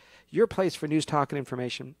Girard. Your place for news, talk, and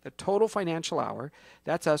information, the Total Financial Hour.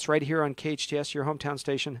 That's us right here on KHTS, your hometown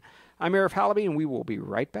station. I'm Arif Halaby, and we will be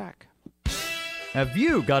right back. Have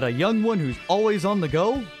you got a young one who's always on the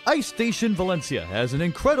go? Ice Station Valencia has an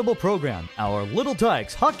incredible program. Our Little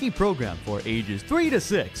Tykes hockey program for ages 3 to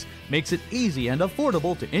 6 makes it easy and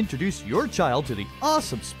affordable to introduce your child to the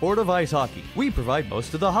awesome sport of ice hockey. We provide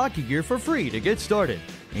most of the hockey gear for free to get started,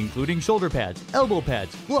 including shoulder pads, elbow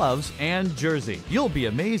pads, gloves, and jersey. You'll be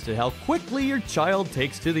amazed at how quickly your child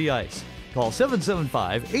takes to the ice. Call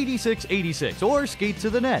 775-8686 or skate to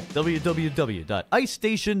the net,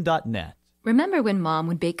 www.icestation.net. Remember when Mom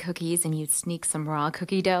would bake cookies and you'd sneak some raw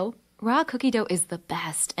cookie dough? Raw cookie dough is the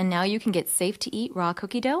best, and now you can get safe-to-eat raw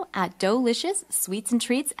cookie dough at Doughlicious Sweets and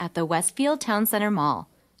Treats at the Westfield Town Center Mall.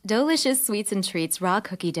 Doughlicious Sweets and Treats raw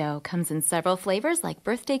cookie dough comes in several flavors like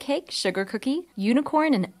birthday cake, sugar cookie,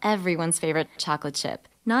 unicorn, and everyone's favorite chocolate chip.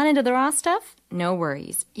 Not into the raw stuff? No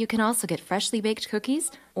worries. You can also get freshly baked cookies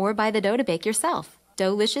or buy the dough to bake yourself.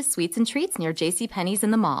 Doughlicious Sweets and Treats near JCPenney's in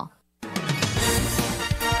the mall.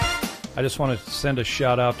 I just want to send a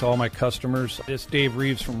shout out to all my customers. It's Dave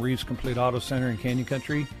Reeves from Reeves Complete Auto Center in Canyon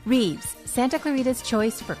Country. Reeves, Santa Clarita's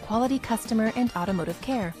choice for quality customer and automotive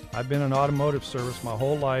care. I've been in automotive service my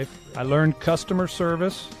whole life. I learned customer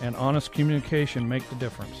service and honest communication make the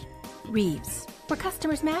difference. Reeves, where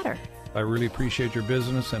customers matter. I really appreciate your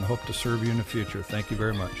business and hope to serve you in the future. Thank you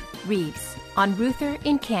very much. Reeves, on Ruther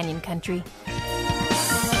in Canyon Country.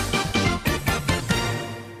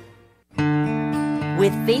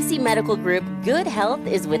 With Facey Medical Group, good health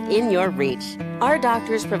is within your reach. Our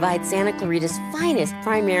doctors provide Santa Clarita's finest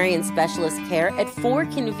primary and specialist care at 4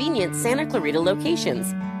 convenient Santa Clarita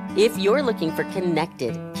locations. If you're looking for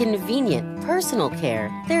connected, convenient, personal care,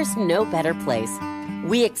 there's no better place.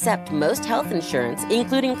 We accept most health insurance,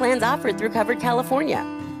 including plans offered through Covered California.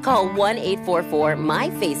 Call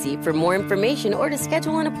 1-844-MY-FACEY for more information or to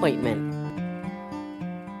schedule an appointment.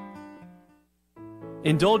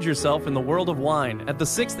 Indulge yourself in the world of wine at the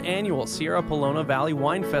 6th Annual Sierra Pelona Valley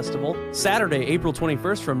Wine Festival, Saturday, April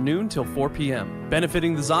 21st from noon till 4 p.m.,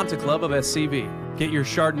 benefiting the Zonta Club of SCV. Get your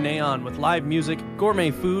Chardonnay on with live music, gourmet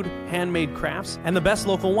food, handmade crafts, and the best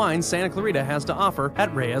local wine Santa Clarita has to offer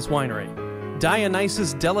at Reyes Winery.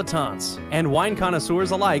 Dionysus Dilettantes and wine connoisseurs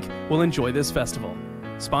alike will enjoy this festival.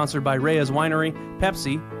 Sponsored by Reyes Winery,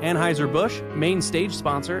 Pepsi, Anheuser-Busch, main stage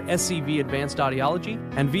sponsor SCV Advanced Audiology,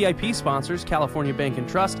 and VIP sponsors California Bank and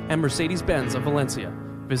Trust and Mercedes-Benz of Valencia.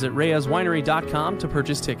 Visit ReyesWinery.com to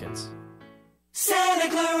purchase tickets.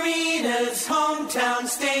 Santa Clarita's hometown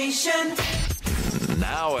station.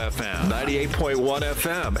 Now FM 98.1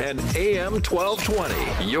 FM and AM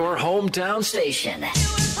 1220. Your hometown station.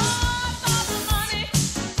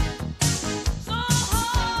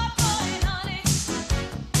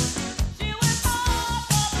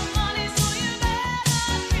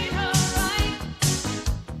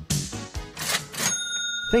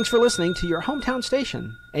 Thanks for listening to your hometown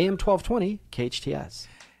station, AM 1220 KHTS.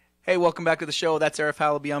 Hey, welcome back to the show. That's Arif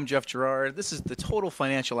Halaby. I'm Jeff Girard. This is the Total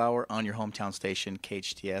Financial Hour on your hometown station,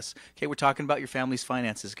 KHTS. Okay, we're talking about your family's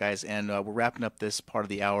finances, guys, and we're wrapping up this part of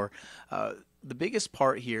the hour. The biggest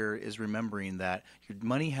part here is remembering that your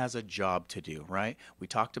money has a job to do, right? We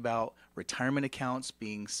talked about retirement accounts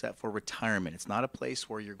being set for retirement. It's not a place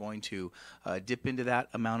where you're going to dip into that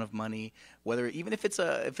amount of money, whether even if it's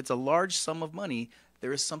a large sum of money.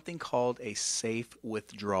 There is something called a safe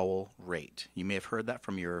withdrawal rate. You may have heard that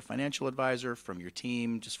from your financial advisor, from your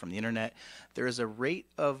team, just from the internet. There is a rate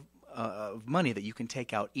of money that you can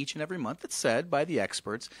take out each and every month that's said by the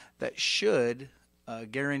experts that should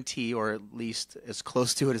guarantee, or at least as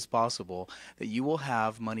close to it as possible, that you will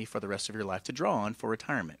have money for the rest of your life to draw on for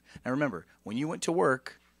retirement. Now remember, when you went to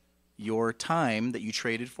work, your time that you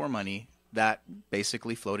traded for money, that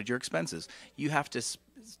basically floated your expenses. You have to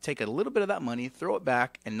take a little bit of that money, throw it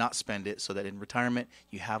back, and not spend it so that in retirement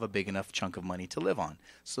you have a big enough chunk of money to live on.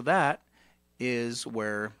 So that is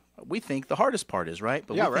where we think the hardest part is, right?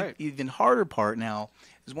 But we think even harder part now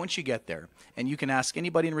is once you get there. And you can ask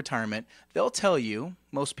anybody in retirement, they'll tell you,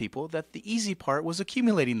 most people, that the easy part was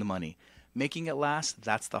accumulating the money. Making it last,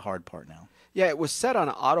 that's the hard part now. Yeah, it was set on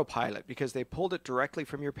autopilot because they pulled it directly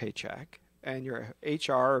from your paycheck, and your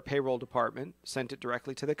HR or payroll department sent it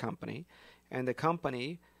directly to the company, and the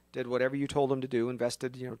company did whatever you told them to do,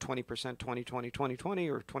 invested 20%, 20, 20, 20, 20,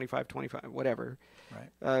 or 25, 25, whatever.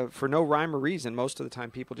 Right. For no rhyme or reason. Most of the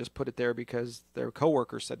time people just put it there because their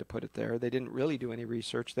coworkers said to put it there. They didn't really do any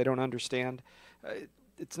research. They don't understand.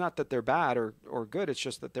 It's not that they're bad or good. It's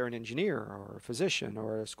just that they're an engineer or a physician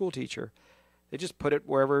or a school teacher. They just put it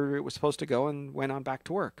wherever it was supposed to go and went on back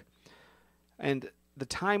to work. And the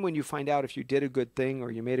time when you find out if you did a good thing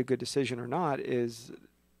or you made a good decision or not is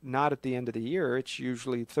not at the end of the year. It's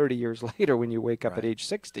usually 30 years later when you wake up at age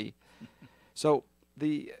 60. So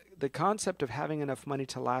the concept of having enough money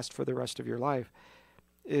to last for the rest of your life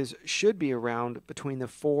should be around between the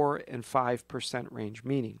 4 and 5% range,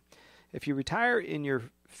 meaning if you retire in your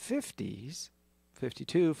 50s,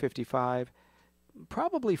 52, 55,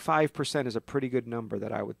 probably 5% is a pretty good number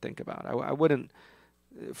that I would think about. I wouldn't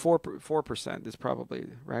 4% is probably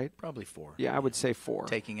right. Probably 4. Yeah, I would say 4.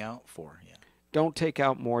 Taking out 4. Yeah. Don't take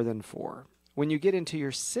out more than 4. When you get into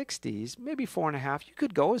your 60s, maybe 4.5. You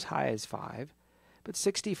could go as high as 5, but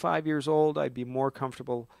 65 years old, I'd be more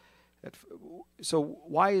comfortable. So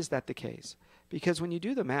why is that the case? Because when you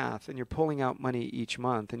do the math and you're pulling out money each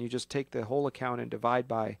month, and you just take the whole account and divide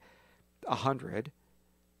by 100,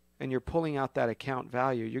 and you're pulling out that account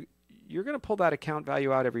value, you're going to pull that account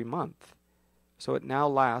value out every month. So it now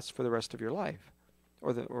lasts for the rest of your life,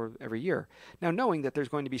 or every year. Now, knowing that there's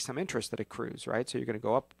going to be some interest that accrues, right? So you're going to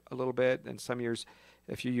go up a little bit, and some years,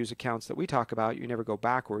 if you use accounts that we talk about, you never go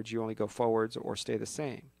backwards. You only go forwards or stay the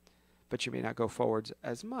same. But you may not go forwards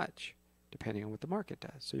as much, depending on what the market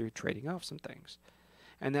does. So you're trading off some things.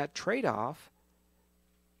 And that trade-off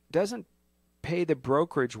doesn't pay the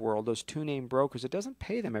brokerage world, those two-name brokers, it doesn't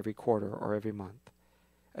pay them every quarter or every month.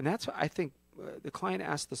 And that's what I think the client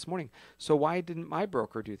asked this morning, so why didn't my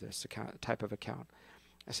broker do this type of account?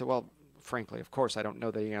 I said, well, frankly, of course, I don't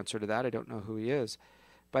know the answer to that. I don't know who he is.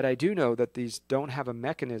 But I do know that these don't have a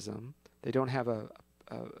mechanism. They don't have a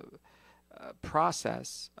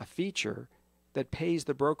process, a feature that pays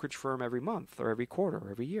the brokerage firm every month or every quarter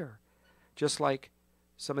or every year. Just like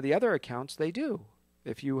some of the other accounts, they do.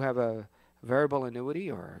 If you have a variable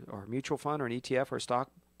annuity or a mutual fund or an ETF or a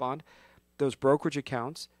stock bond, those brokerage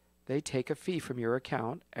accounts, they take a fee from your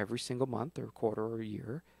account every single month or quarter or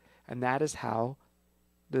year, and that is how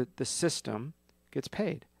the system gets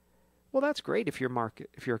paid. Well, that's great if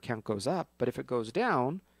your account goes up, but if it goes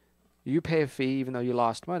down, you pay a fee even though you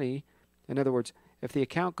lost money. In other words, if the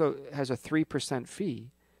account has a 3%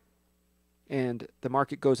 fee and the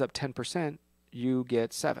market goes up 10%, you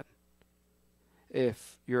get 7.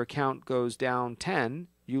 If your account goes down 10,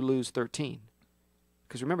 you lose 13.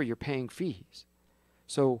 Because remember, you're paying fees.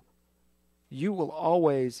 So you will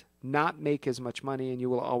always not make as much money and you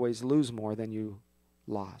will always lose more than you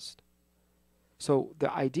lost. So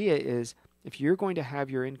the idea is, if you're going to have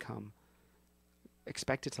your income,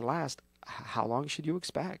 expect it to last, how long should you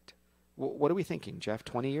expect? What are we thinking, Jeff?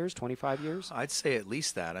 20 years, 25 years? I'd say at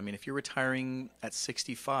least that. I mean, if you're retiring at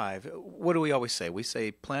 65, what do we always say? We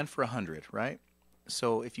say plan for 100, right?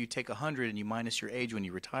 So if you take 100 and you minus your age when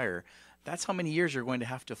you retire, that's how many years you're going to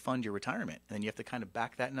have to fund your retirement. And then you have to kind of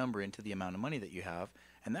back that number into the amount of money that you have,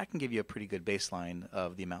 and that can give you a pretty good baseline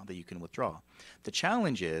of the amount that you can withdraw. The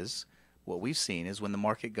challenge is, what we've seen is when the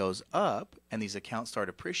market goes up and these accounts start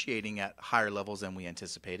appreciating at higher levels than we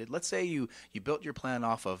anticipated. Let's say you built your plan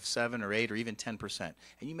off of 7 or 8 or even 10%,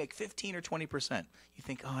 and you make 15 or 20%. You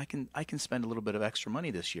think, oh, I can spend a little bit of extra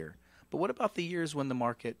money this year. But what about the years when the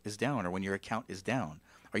market is down or when your account is down?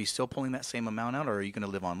 Are you still pulling that same amount out, or are you going to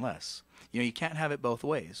live on less? You can't have it both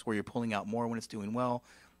ways, where you're pulling out more when it's doing well,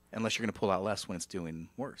 unless you're going to pull out less when it's doing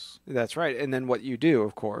worse. That's right. And then what you do,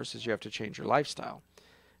 of course, is you have to change your lifestyle.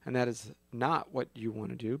 And that is not what you want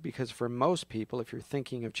to do, because for most people, if you're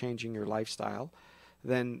thinking of changing your lifestyle,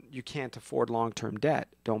 then you can't afford long-term debt.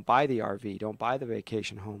 Don't buy the RV. Don't buy the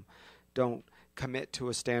vacation home. Don't commit to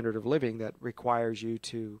a standard of living that requires you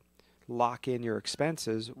to lock in your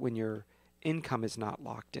expenses when your income is not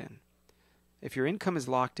locked in. If your income is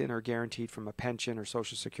locked in or guaranteed from a pension or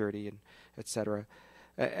Social Security, and et cetera,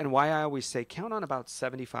 and why I always say count on about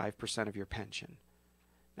 75% of your pension.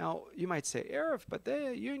 Now, you might say, Arif, but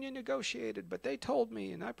the union negotiated, but they told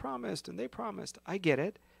me, and I promised, and they promised. I get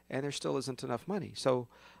it, and there still isn't enough money. So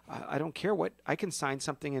I don't care what. I can sign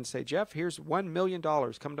something and say, Jeff, here's $1 million.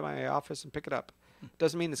 Come to my office and pick it up.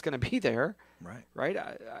 Doesn't mean it's going to be there. Right?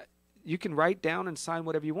 You can write down and sign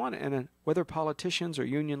whatever you want. And whether politicians or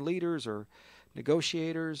union leaders or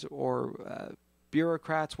negotiators or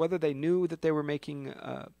bureaucrats, whether they knew that they were making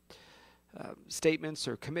statements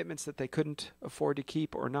or commitments that they couldn't afford to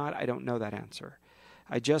keep or not, I don't know that answer.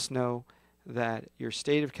 I just know that your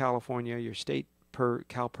state of California, your state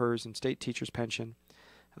CalPERS and state teachers pension,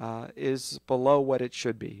 is below what it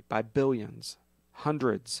should be by billions,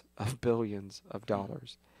 hundreds of billions of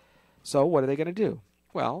dollars. So what are they going to do?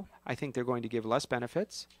 Well, I think they're going to give less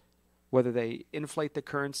benefits, whether they inflate the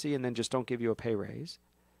currency and then just don't give you a pay raise.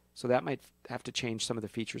 So that might have to change some of the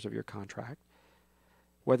features of your contract.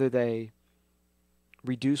 Whether they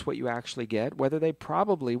reduce what you actually get, whether they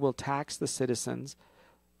probably will tax the citizens,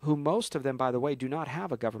 who most of them, by the way, do not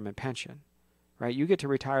have a government pension, right? You get to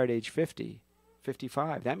retire at age 50,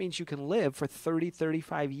 55. That means you can live for 30,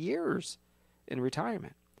 35 years in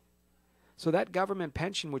retirement. So that government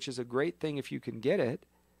pension, which is a great thing if you can get it,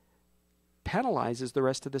 penalizes the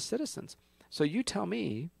rest of the citizens. So you tell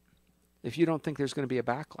me if you don't think there's going to be a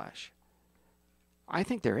backlash. I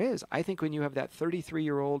think there is. I think when you have that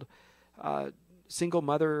 33-year-old single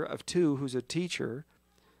mother of two who's a teacher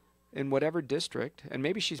in whatever district, and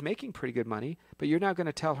maybe she's making pretty good money, but you're now going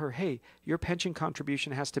to tell her, hey, your pension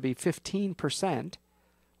contribution has to be 15%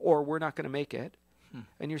 or we're not going to make it.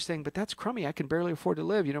 And you're saying, but that's crummy. I can barely afford to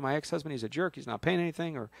live. You know, my ex-husband, he's a jerk. He's not paying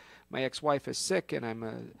anything. Or my ex-wife is sick, and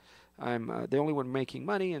I'm the only one making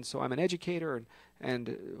money, and so I'm an educator,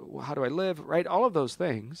 and how do I live, right? All of those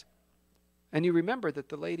things. And you remember that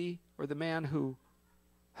the lady or the man who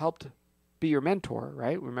helped be your mentor,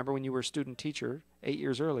 right? Remember when you were a student teacher 8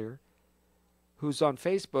 years earlier, who's on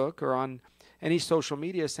Facebook or on any social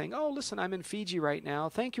media saying, oh, listen, I'm in Fiji right now.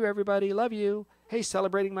 Thank you, everybody. Love you. Hey,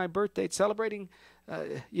 celebrating my birthday, celebrating,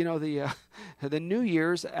 the New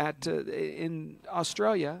Year's in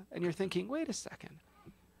Australia. And you're thinking, wait a second.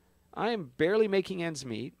 I am barely making ends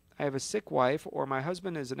meet. I have a sick wife, or my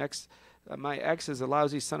husband is my ex is a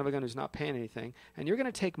lousy son of a gun who's not paying anything. And you're going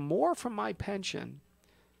to take more from my pension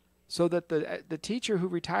so that the teacher who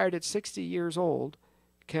retired at 60 years old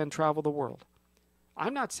can travel the world.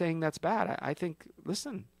 I'm not saying that's bad. I think,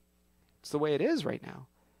 listen, it's the way it is right now.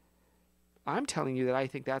 I'm telling you that I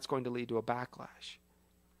think that's going to lead to a backlash.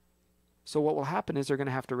 So what will happen is they're going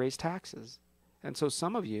to have to raise taxes. And so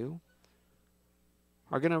some of you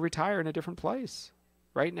are going to retire in a different place.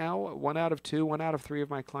 Right now, 1 out of 2, 1 out of 3 of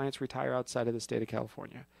my clients retire outside of the state of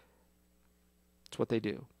California. It's what they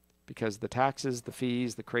do. Because the taxes, the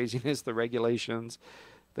fees, the craziness, the regulations,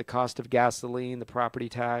 the cost of gasoline, the property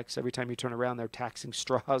tax. Every time you turn around, they're taxing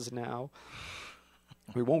straws now.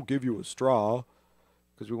 We won't give you a straw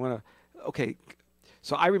because we want to. Okay,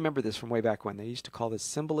 so I remember this from way back when. They used to call this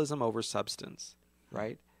symbolism over substance,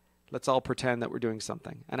 right? Let's all pretend that we're doing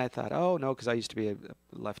something. And I thought, oh, no, because I used to be a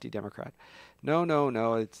lefty Democrat. No,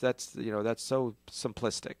 that's so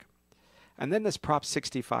simplistic. And then this Prop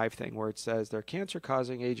 65 thing where it says they're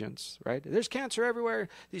cancer-causing agents, right? There's cancer everywhere,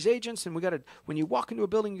 these agents, and when you walk into a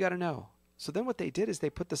building, you got to know. So then what they did is they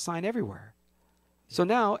put the sign everywhere. So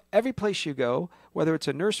now every place you go, whether it's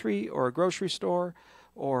a nursery or a grocery store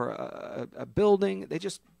or a building,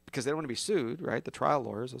 because they don't want to be sued, right? The trial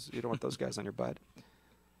lawyers, you don't want those guys on your butt.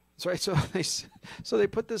 So they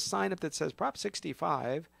put this sign up that says Prop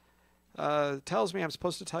 65 tells me I'm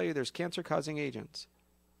supposed to tell you there's cancer-causing agents.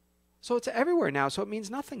 So it's everywhere now, so it means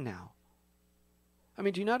nothing now. I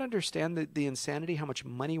mean, do you not understand the insanity, how much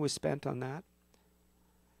money was spent on that?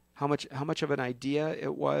 How much of an idea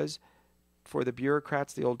it was for the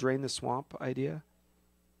bureaucrats, the old drain the swamp idea?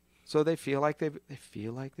 So they feel like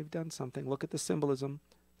they've done something. Look at the symbolism.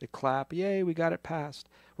 They clap. Yay, we got it passed.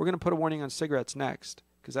 We're going to put a warning on cigarettes next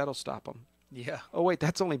because that'll stop them. Yeah. Oh, wait,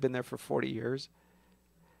 that's only been there for 40 years.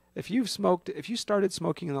 If you started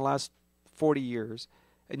smoking in the last 40 years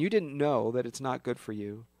and you didn't know that it's not good for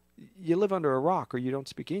you, you live under a rock or you don't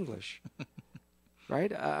speak English.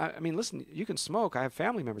 Right? I mean, listen, you can smoke. I have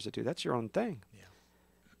family members that do. That's your own thing. Yeah.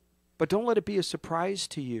 But don't let it be a surprise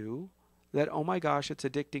to you that, oh my gosh, it's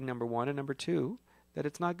addicting, number one, and number two, that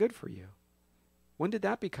it's not good for you. When did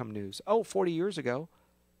that become news? Oh, 40 years ago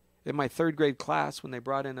in my third grade class when they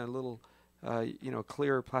brought in a little,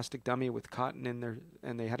 clear plastic dummy with cotton in there,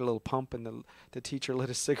 and they had a little pump, and the teacher lit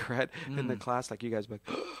a cigarette in the class, like you guys, like,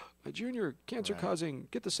 my junior, cancer-causing,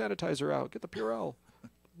 get the sanitizer out, get the Purell,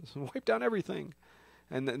 wipe down everything.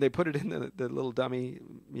 And they put it in the little dummy,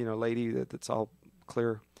 lady that's all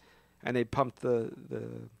clear. And they pumped the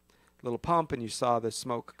little pump, and you saw the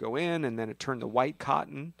smoke go in, and then it turned the white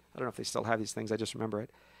cotton. I don't know if they still have these things. I just remember it.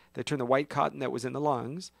 They turned the white cotton that was in the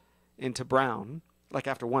lungs into brown, like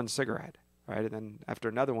after one cigarette, right? And then after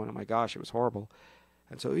another one, oh my gosh, it was horrible.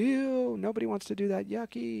 And so, ew, nobody wants to do that.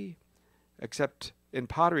 Yucky. Except in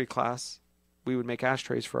pottery class, we would make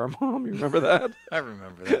ashtrays for our mom. You remember that? I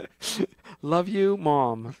remember that. Love you,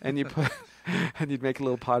 Mom. And you'd make a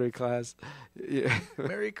little pottery class. Yeah.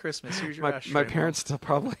 Merry Christmas. Here's your ashtray. My parents still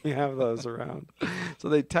probably have those around. So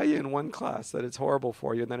they tell you in one class that it's horrible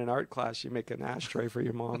for you, and then in art class you make an ashtray for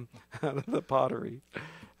your mom out of the pottery.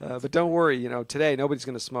 But don't worry, today nobody's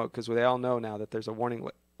going to smoke because they all know now that there's a warning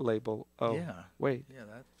label. Oh, yeah. Wait. Yeah,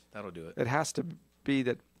 that'll do it. It has to be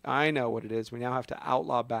that I know what it is. We now have to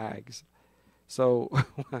outlaw bags. So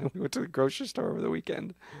we went to the grocery store over the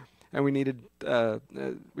weekend, and we needed,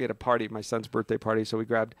 we had a party, my son's birthday party, so we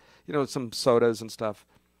grabbed, some sodas and stuff.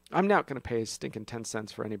 I'm not going to pay a stinking 10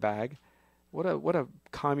 cents for any bag. What a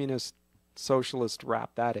communist, socialist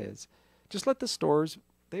rap that is. Just let the stores,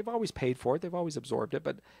 they've always paid for it, they've always absorbed it,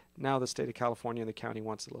 but now the state of California and the county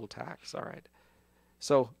wants a little tax. All right.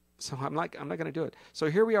 So I'm not going to do it. So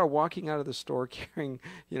here we are walking out of the store carrying,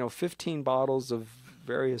 15 bottles of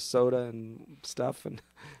various soda and stuff, and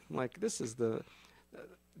I'm like, this is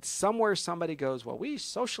somewhere somebody goes, well, we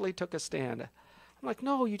socially took a stand. I'm like,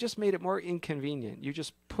 no, you just made it more inconvenient. You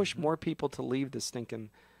just push more people to leave the stinking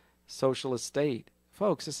socialist state.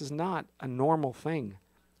 Folks, this is not a normal thing.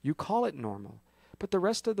 You call it normal, but the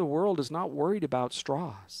rest of the world is not worried about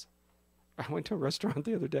straws. I went to a restaurant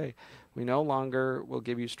the other day. We no longer will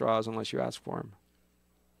give you straws unless you ask for them.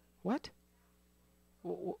 What?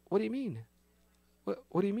 What do you mean?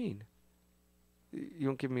 What do you mean? You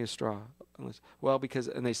don't give me a straw unless,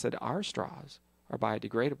 and they said our straws are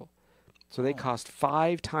biodegradable. So they cost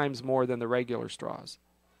 5 times more than the regular straws.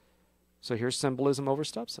 So here's symbolism over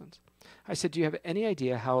substance. I said, do you have any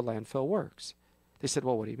idea how a landfill works? They said,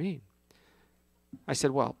 well, what do you mean? I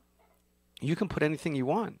said, well, you can put anything you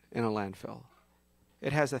want in a landfill.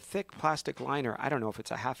 It has a thick plastic liner, I don't know if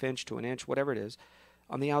it's a ½ inch to an inch, whatever it is,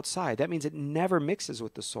 on the outside. That means it never mixes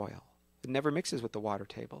with the soil. It never mixes with the water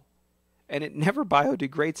table. And it never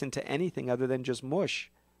biodegrades into anything other than just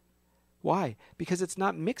mush. Why? Because it's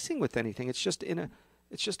not mixing with anything. It's just in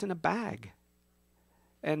a bag.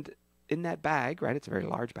 And in that bag, right, it's a very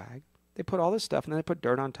large bag, they put all this stuff, and then they put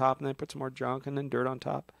dirt on top, and then they put some more junk, and then dirt on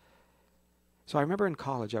top. So I remember in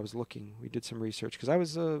college I was looking. We did some research because I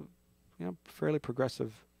was a fairly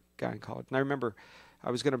progressive guy in college. And I remember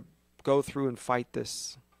I was going to go through and fight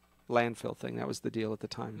this landfill thing. That was the deal at the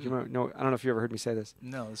time. Do you remember? No, I don't know if you ever heard me say this.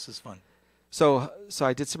 No, this is fun. So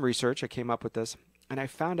I did some research. I came up with this, and I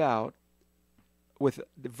found out with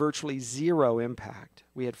virtually zero impact,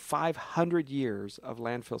 we had 500 years of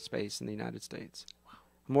landfill space in the United States. Wow.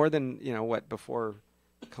 More than, before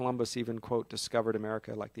Columbus even, quote, discovered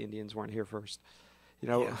America, like the Indians weren't here first.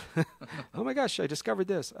 Oh my gosh, I discovered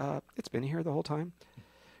this. It's been here the whole time.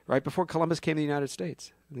 Right before Columbus came to the United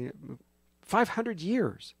States. 500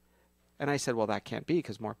 years. And I said, well, that can't be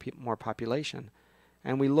because more population.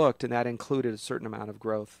 And we looked, and that included a certain amount of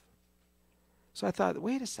growth. So I thought,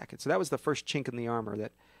 wait a second. So that was the first chink in the armor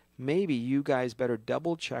that maybe you guys better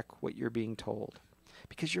double check what you're being told.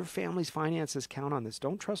 Because your family's finances count on this.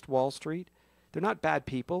 Don't trust Wall Street. They're not bad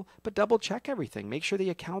people, but double check everything. Make sure the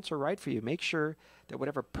accounts are right for you. Make sure that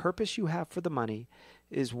whatever purpose you have for the money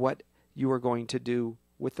is what you are going to do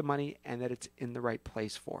with the money and that it's in the right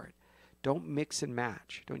place for it. Don't mix and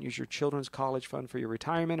match. Don't use your children's college fund for your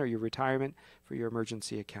retirement or your retirement for your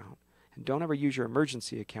emergency account. And don't ever use your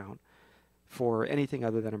emergency account for anything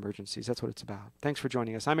other than emergencies. That's what it's about. Thanks for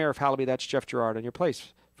joining us. I'm Arif Halaby. That's Jeff Girard on your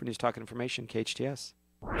place for News Talk and Information, KHTS.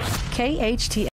 KHTS.